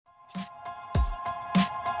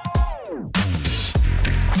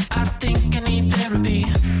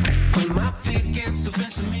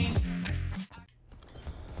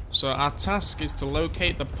So our task is to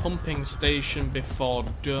locate the pumping station before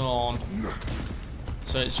dawn.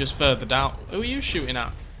 So it's just further down. Who are you shooting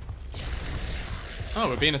at? Oh,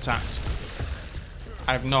 we're being attacked.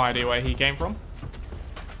 I have no idea where he came from.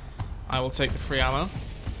 I will take the free ammo.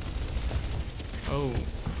 Oh.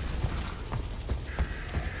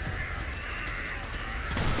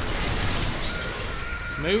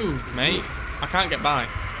 Move, mate. I can't get by.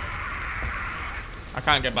 I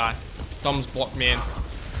can't get by. Dom's blocked me in.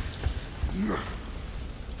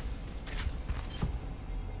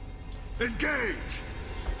 Engage!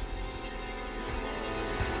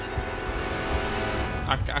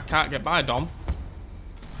 I can't get by, Dom.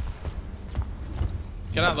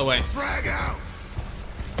 Get out of the way. Frag out!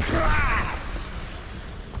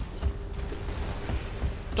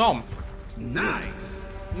 Dom. Nice!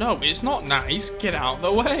 No, it's not nice. Get out of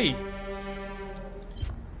the way.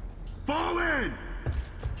 Fall in!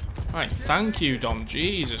 Right, thank you, Dom.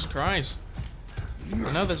 Jesus Christ.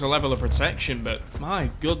 I know there's a level of protection, but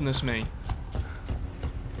my goodness me.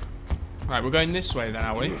 Right, we're going this way then,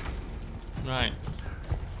 are we? Right.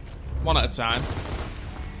 One at a time.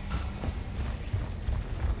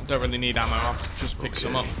 I don't really need ammo. I'll just pick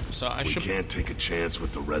some up. So I should. We can't take a chance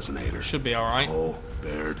with the resonator. Should be all right. Oh,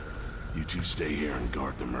 Baird, you two stay here and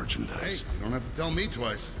guard the merchandise. Hey, you don't have to tell me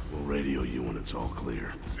twice. We'll radio you when it's all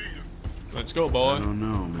clear. Let's go, I boy. don't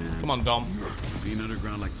know, man. Come on, Dom. Being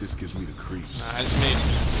underground like this gives me the creeps. Nah, it's me.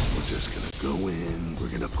 We're just gonna go in. We're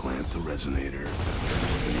gonna plant the resonator.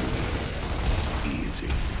 Easy.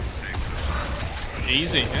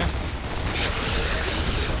 Easy, yeah.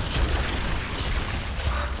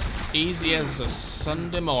 Easy as a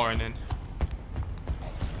Sunday morning.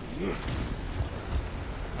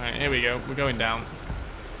 Alright, here we go. We're going down.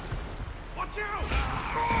 Watch out!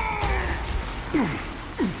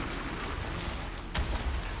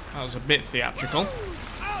 That was a bit theatrical.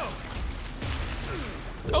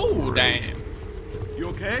 Oh, damn. You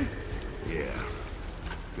okay? Yeah.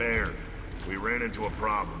 Baird, we ran into a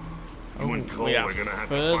problem. You and Cole We are are gonna have to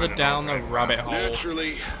further find an down the alternate rabbit route. hole.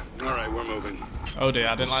 Naturally. All right, we're moving. Oh dear,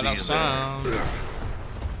 I didn't like that See you sound. there.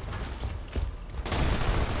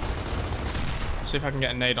 See if I can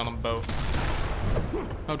get a nade on them both.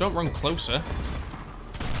 Oh, don't run closer.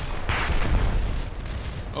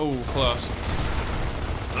 Oh, close.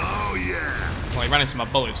 Oh yeah. Well, he ran into my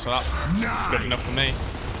bullets, so that's good enough for me.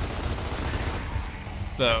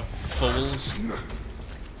 The fools.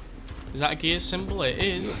 Is that a gear symbol? It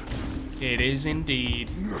is. It is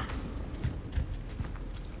indeed.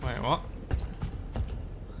 Wait, what?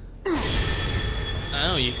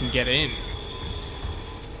 Oh, you can get in.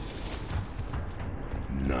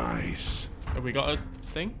 Nice. Have we got a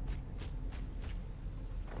thing?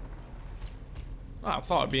 Oh, I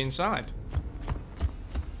thought it'd be inside.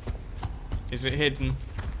 Is it hidden?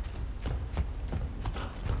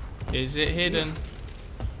 Is it hidden?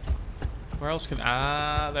 Where else can...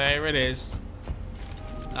 Ah, there it is.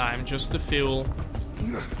 I'm just the fuel.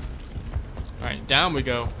 Right, down we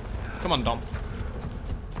go. Come on, Dom.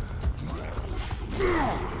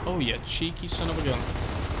 Oh, you cheeky son of a gun.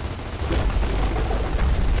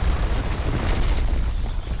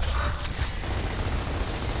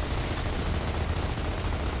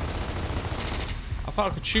 I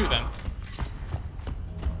thought I could shoot them.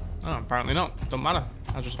 Oh, apparently not. Don't matter.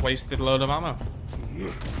 I just wasted a load of ammo.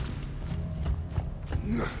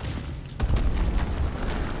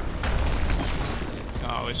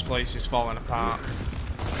 Oh, this place is falling apart.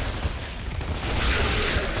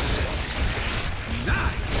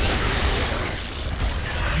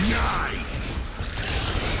 Nice.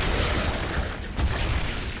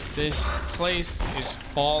 This place is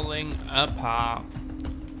falling apart.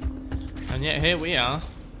 And yet here we are,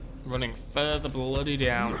 running further bloody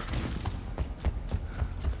down.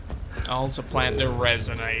 All to plant the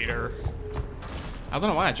resonator. I don't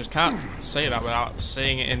know why, I just can't say that without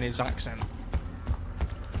saying it in his accent.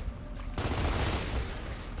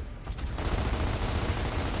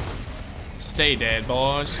 Stay dead,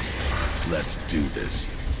 boys. Let's do this.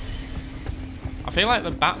 I feel like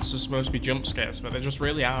the bats are supposed to be jump scares, but they just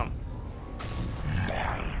really aren't.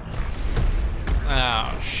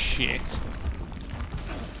 Oh, shit.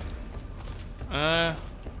 Oh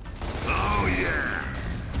yeah.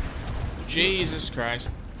 Jesus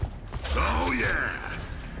Christ. Oh yeah.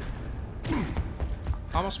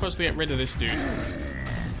 How am I supposed to get rid of this dude?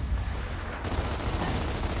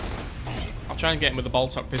 I'll try and get him with the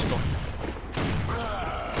bolt-up pistol.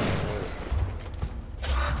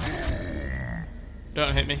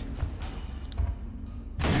 Don't hit me.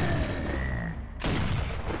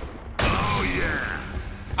 Oh yeah.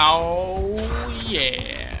 Oh,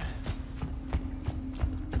 yeah.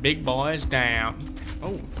 Big boys down.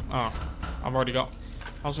 Oh, I've already got...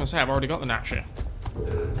 I was going to say, I've already got the Nasher.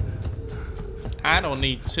 I don't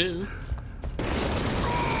need two.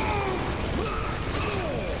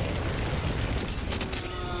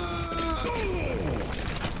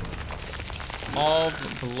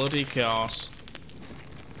 Of bloody course.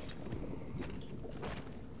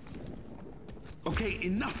 Okay,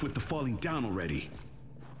 enough with the falling down already.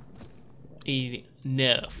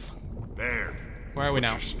 Enough. Baird, Where are we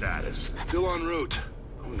now? what's your status? Still en route.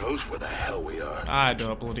 Who knows where the hell we are? I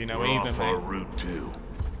don't bloody know We're either, off our mate. route too.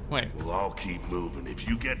 Wait, We'll all keep moving. If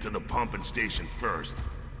you get to the pumping station first,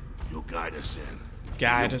 you'll guide us in.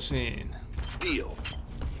 guide us in. Deal.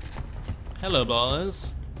 Hello,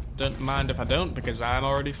 boys. Don't mind if I don't, because I'm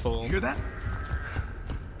already full. Hear that?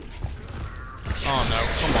 Oh no,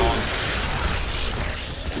 come on.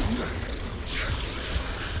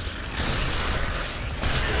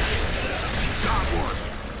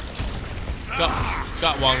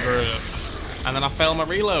 Got one group. And then I failed my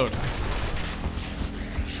reload.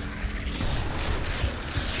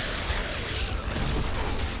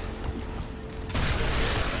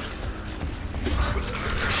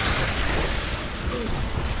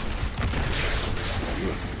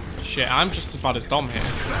 Shit, I'm just as bad as Dom here.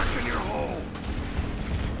 Back in your hole.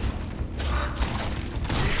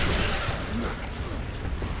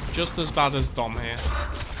 Just as bad as Dom here.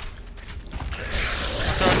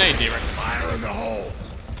 I throw a nade, do you reckon? Fire in the hole.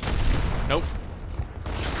 Nope.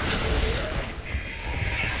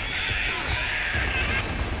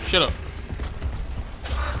 Shut up.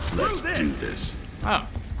 Let's do this. Oh.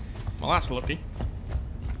 Well, that's lucky.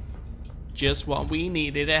 Just what we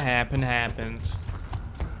needed to happen happened.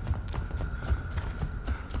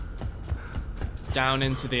 Down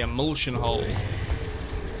into the emulsion hole.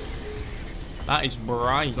 That is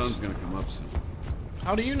bright. Sun's gonna come up soon.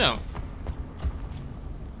 How do you know?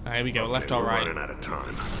 Here we go, left or we're right. running out of time.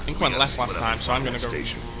 I think I went left last time, so I'm gonna go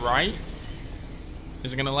right.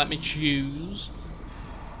 Is it gonna let me choose?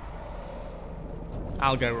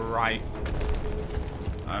 I'll go right.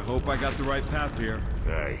 I hope I got the right path here.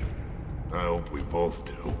 Hey, I hope we both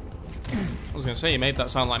do. I was gonna say, you made that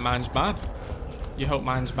sound like mine's bad. You hope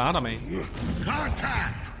mine's bad, I mean.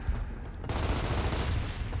 Contact!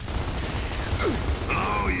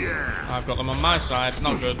 Oh yeah! I've got them on my side,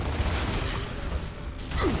 not good.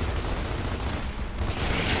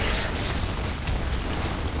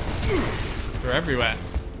 They're everywhere.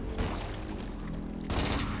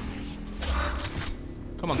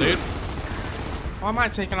 Come on, dude. Why am I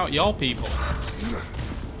taking out your people?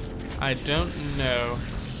 I don't know.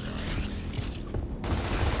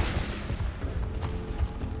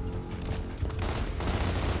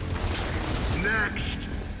 Next!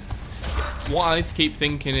 What I keep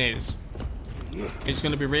thinking is, it's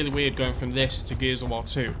going to be really weird going from this to Gears of War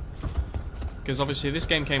 2. Because obviously this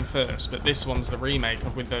game came first, but this one's the remake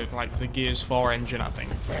of with the Gears 4 engine, I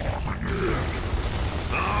think.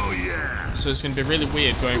 Oh yeah! So it's going to be really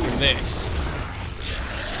weird going from this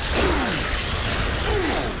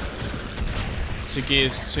to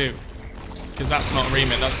Gears 2. Because that's not a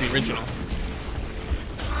remake, that's the original.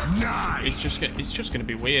 Nice! It's just going to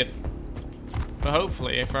be weird. But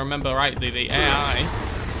hopefully, if I remember rightly, the AI...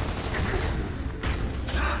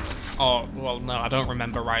 Oh, well, no, I don't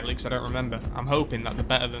remember rightly, because I don't remember. I'm hoping that they're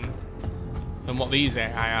better than what these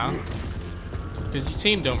AI are. Because your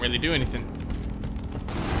team don't really do anything.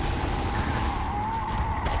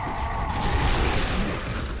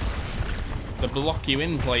 They block you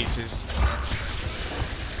in places.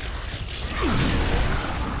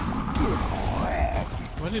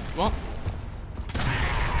 What?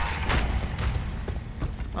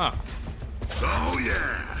 Ah. Oh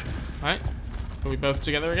yeah! Right. Are we both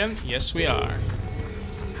together again? Yes, we are.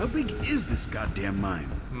 How big is this goddamn mine?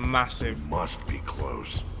 Massive. Must be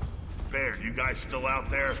close. Baird, you guys still out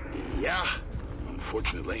there? Yeah,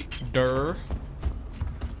 unfortunately. Durr.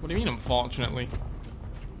 What do you mean, unfortunately?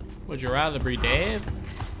 Would you rather be dead?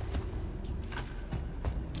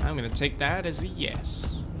 I'm gonna take that as a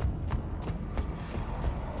yes.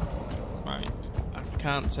 Right. I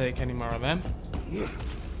can't take any more of them.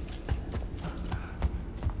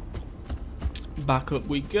 Back up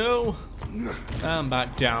we go. And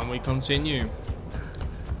back down we continue.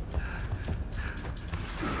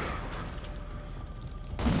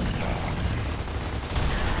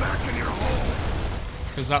 Back in your hole!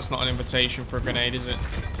 Because that's not an invitation for a grenade, is it?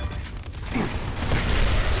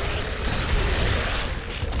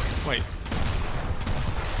 Wait.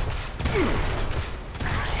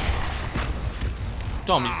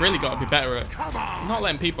 Dom, you've really got to be better at not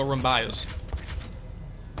letting people run by us.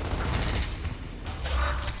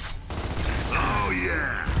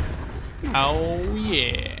 Oh,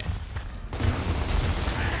 yeah.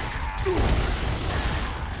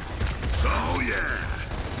 Oh, yeah.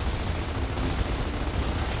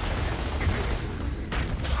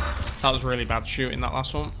 That was really bad shooting, that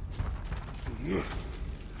last one.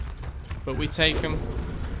 But we take them.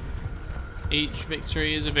 Each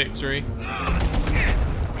victory is a victory. Well,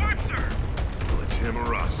 it's him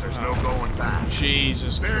or us. There's no going back.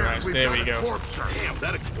 Jesus Christ, there we go. Damn,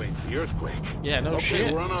 that explains the earthquake. Yeah, no okay,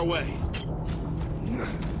 shit. We're on our way.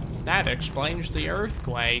 That explains the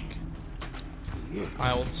earthquake.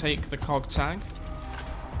 I'll take the cog tag.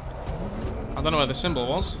 I don't know where the symbol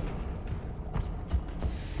was,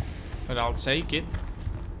 but I'll take it.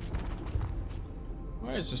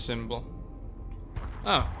 Where is the symbol?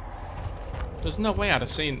 Oh. There's no way I'd have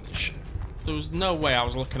seen... There was no way I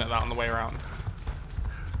was looking at that on the way around.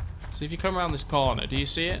 So if you come around this corner, do you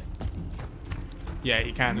see it? Yeah,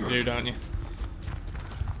 you kind of do, don't you?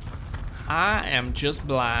 I am just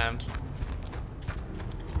blind.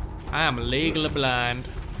 I am legally blind.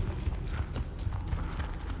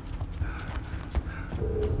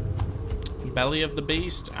 Belly of the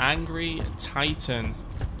Beast, Angry Titan.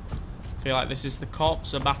 I feel like this is the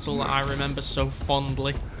corpse, a battle that I remember so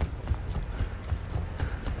fondly.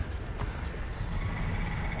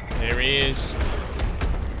 There he is.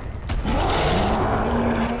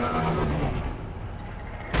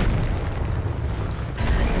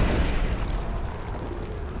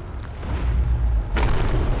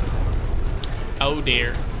 Oh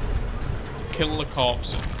dear. Kill the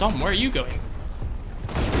corpse. Dom, where are you going?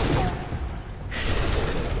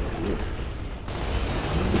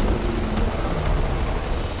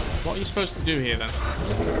 What are you supposed to do here then?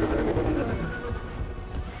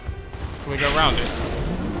 Can we go around it?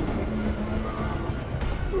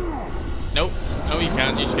 Nope. No, you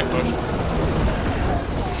can't. You just get pushed.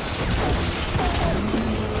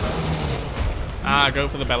 Ah, go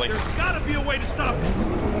for the belly. There's gotta be a way to stop it.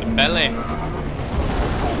 The belly.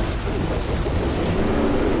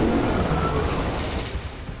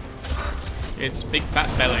 It's big fat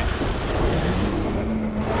belly.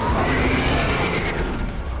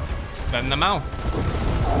 Then the mouth.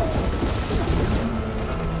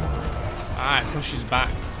 Ah, it pushes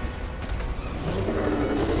back.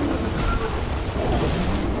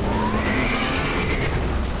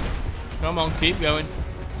 Come on, keep going.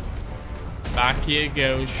 Back you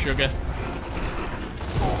go, sugar.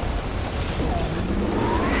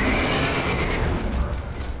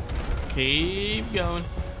 Keep going.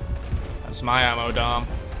 That's my ammo, Dom.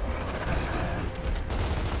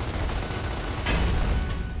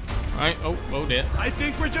 Right, oh dear. I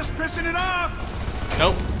think we're just pissing it off.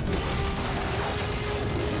 Nope.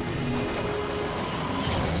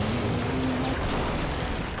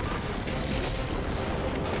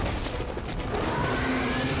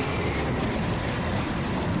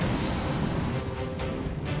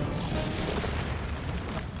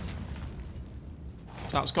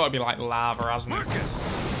 That's got to be like lava, hasn't it?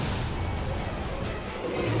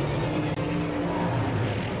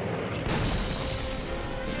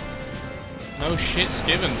 No shit's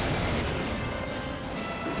given.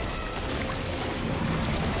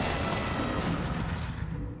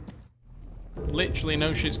 Literally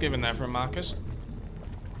no shit's given there from Marcus.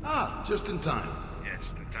 Ah, just in time. Yeah,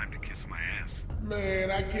 just in time to kiss my ass.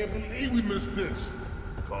 Man, I can't believe we missed this.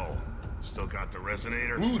 Cole, still got the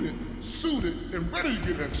resonator? Rooted, suited, and ready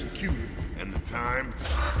to get executed. And the time?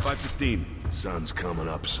 5:15. Sun's coming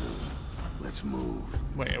up soon. Let's move.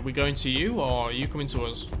 Wait, are we going to you or are you coming to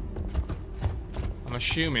us? I'm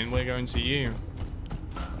assuming we're going to you.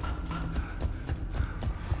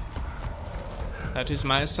 That is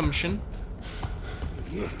my assumption.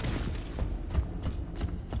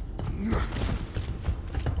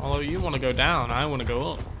 Although you want to go down, I want to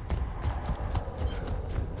go up.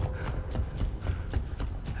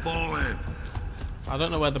 Fall in. I don't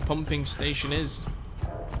know where the pumping station is.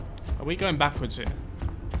 Are we going backwards here?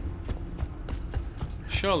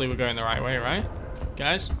 Surely we're going the right way, right?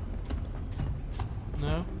 Guys?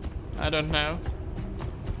 No? I don't know.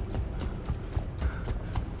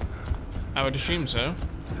 I would assume so.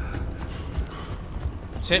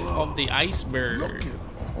 Tip of the iceberg. Look at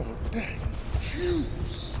all that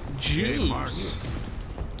juice. Juice.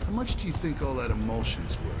 How much do you think all that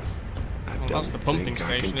emulsion's worth? Well, that's the pumping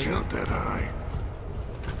station, isn't count it? that high.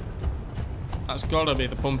 That's gotta be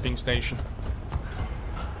the pumping station.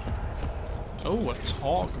 Oh, a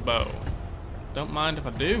torque bow. Don't mind if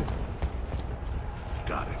I do.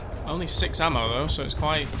 Got it. Only 6 ammo though, so it's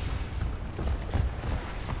quite,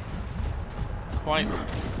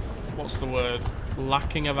 what's the word?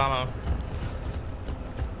 Lacking of ammo.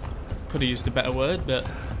 Could have used a better word, but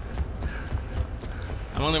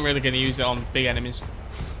I'm only really going to use it on big enemies.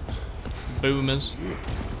 Boomers.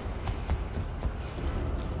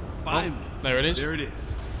 Fine. Oh, there it is. There it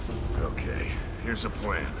is. Okay, here's a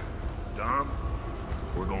plan. Dom,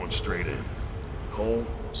 we're going straight in. Cole,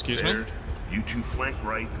 Excuse me? Baird, you two flank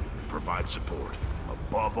right and provide support.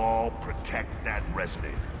 Above all, protect that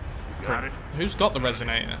resonator. You got it? Who's got the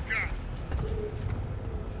resonator?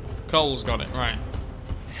 Cole's got it, right.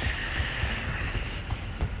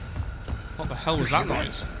 What the hell was that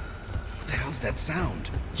noise? What the hell's that sound?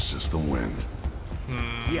 It's just the wind.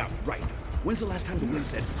 Yeah, right. When's the last time the wind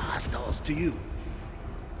said hostiles to you?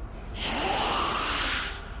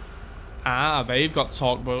 Ah, they've got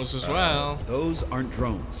talk bows as well. Those aren't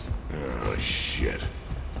drones. Oh, shit.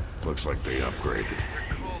 Looks like they upgraded.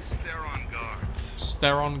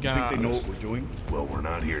 Steron Think guards. they know what we're doing? Well, we're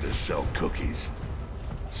not here to sell cookies.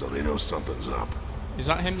 So they know something's up. Is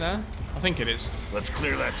that him there? I think it is. Let's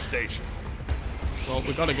clear that station. Well,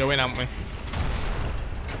 we've got to go in, haven't we?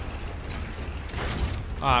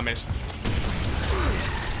 Ah, I missed.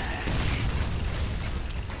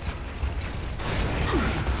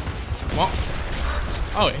 What?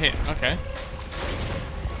 Oh, it hit. Okay.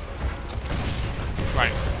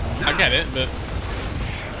 Right. I get it, but...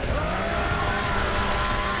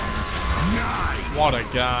 What a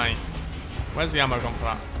guy. Where's the ammo gone for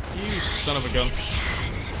that? You son of a gun.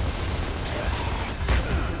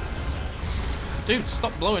 Dude,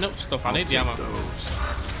 stop blowing up stuff. I need the ammo.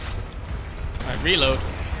 Right, reload.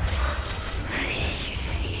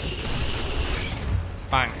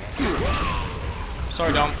 Bang.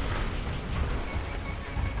 Sorry, Dom.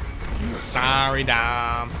 Sorry,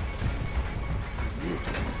 Dom.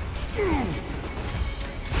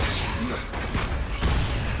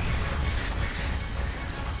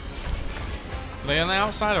 Are they on the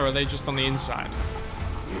outside or are they just on the inside?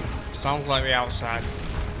 Sounds like the outside.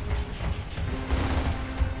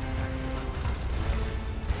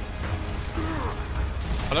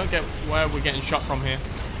 I don't get where we're getting shot from here.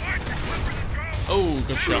 Oh,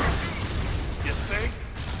 good shot. You think?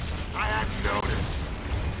 I hadn't noticed.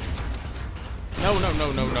 No, no,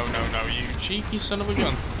 no, no, no, no, no, you cheeky son of a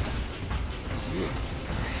gun.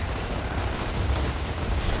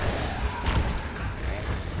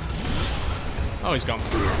 Oh, he's gone.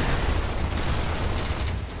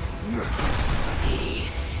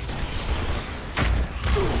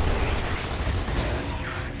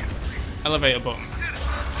 Elevator button.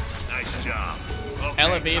 Nice job. Okay,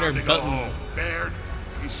 Elevator time to go button. home. Baird,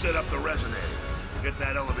 you set up the resonator. Get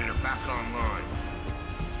that elevator back online.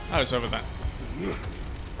 Oh, it's over there.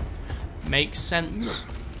 Makes sense.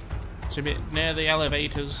 It's a bit near the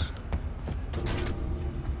elevators.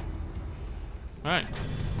 Right.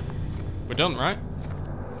 We're done, right?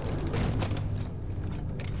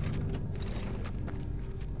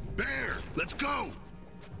 Baird, let's go!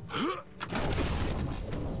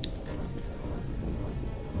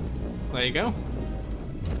 There you go.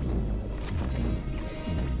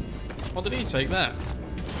 What did he take there?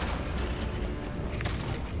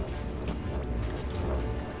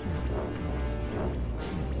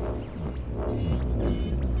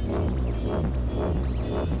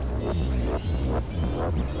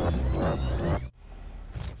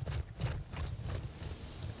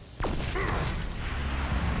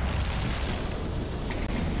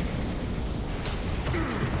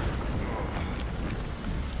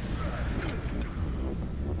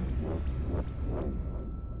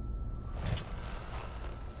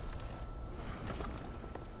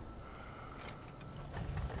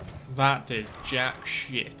 That did jack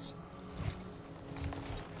shit.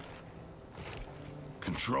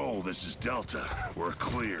 Control, this is Delta. We're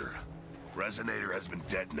clear. Resonator has been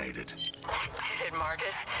detonated. Did it,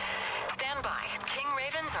 Marcus? Stand by. King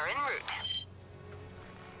Ravens are en route.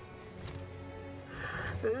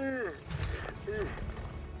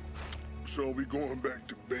 So we going back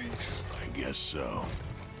to base? I guess so.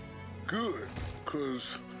 Good,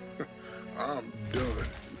 cause I'm done.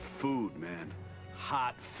 Food, man.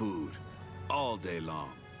 Hot food. All day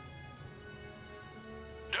long.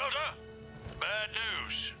 Delta, bad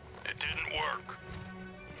news. It didn't work.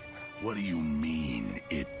 What do you mean,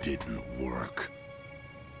 it didn't work?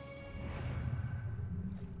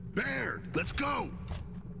 Baird, let's go!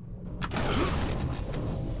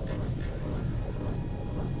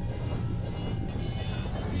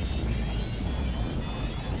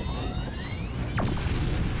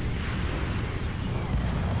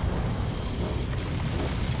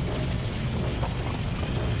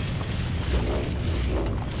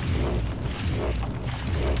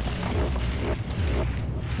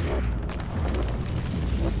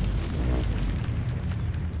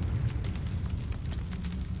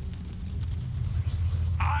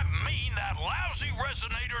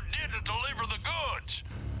 didn't deliver the goods.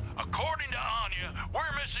 According to Anya,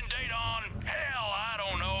 we're missing data on, hell, I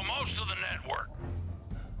don't know, most of the network.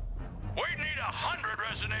 We'd need 100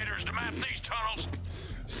 resonators to map these tunnels.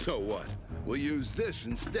 So what? We'll use this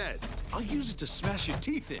instead. I'll use it to smash your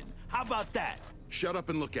teeth in. How about that? Shut up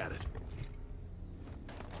and look at it.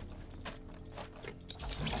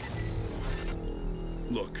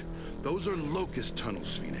 Look, those are locust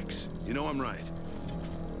tunnels, Phoenix. You know I'm right.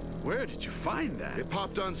 Where did you find that? It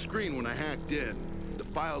popped on screen when I hacked in. The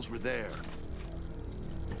files were there.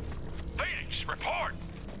 Phoenix, report!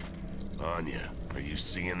 Anya, are you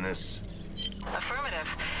seeing this?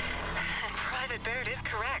 Affirmative. And Private Baird is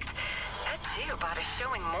correct. That geobot is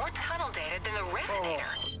showing more tunnel data than the resonator.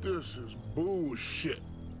 Oh, this is bullshit.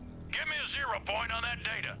 Give me a 0 point on that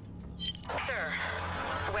data. Sir,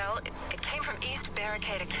 well, it came from East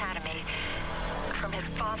Barricade Academy. From his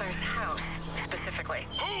father's house, specifically.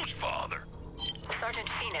 Whose father? Sergeant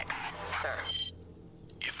Phoenix, sir.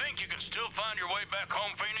 You think you can still find your way back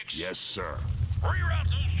home, Phoenix? Yes, sir.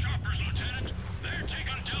 Reroute those choppers, Lieutenant. They're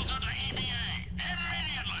taking Delta to EBA.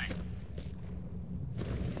 Immediately.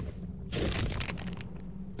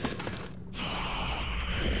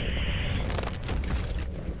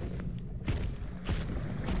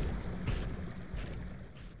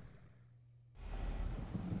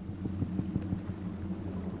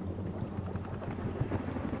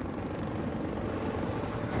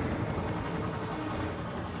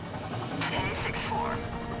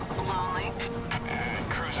 Lonely?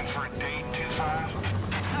 Cruising for a date,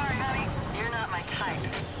 2-5? Sorry, honey. You're not my type.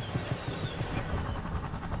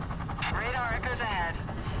 Radar echoes ahead.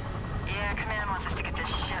 Yeah, Command wants us to get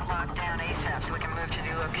this shit locked down ASAP so we can move to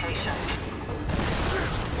new location.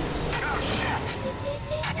 Oh, shit!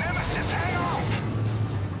 Nemesis, hang on!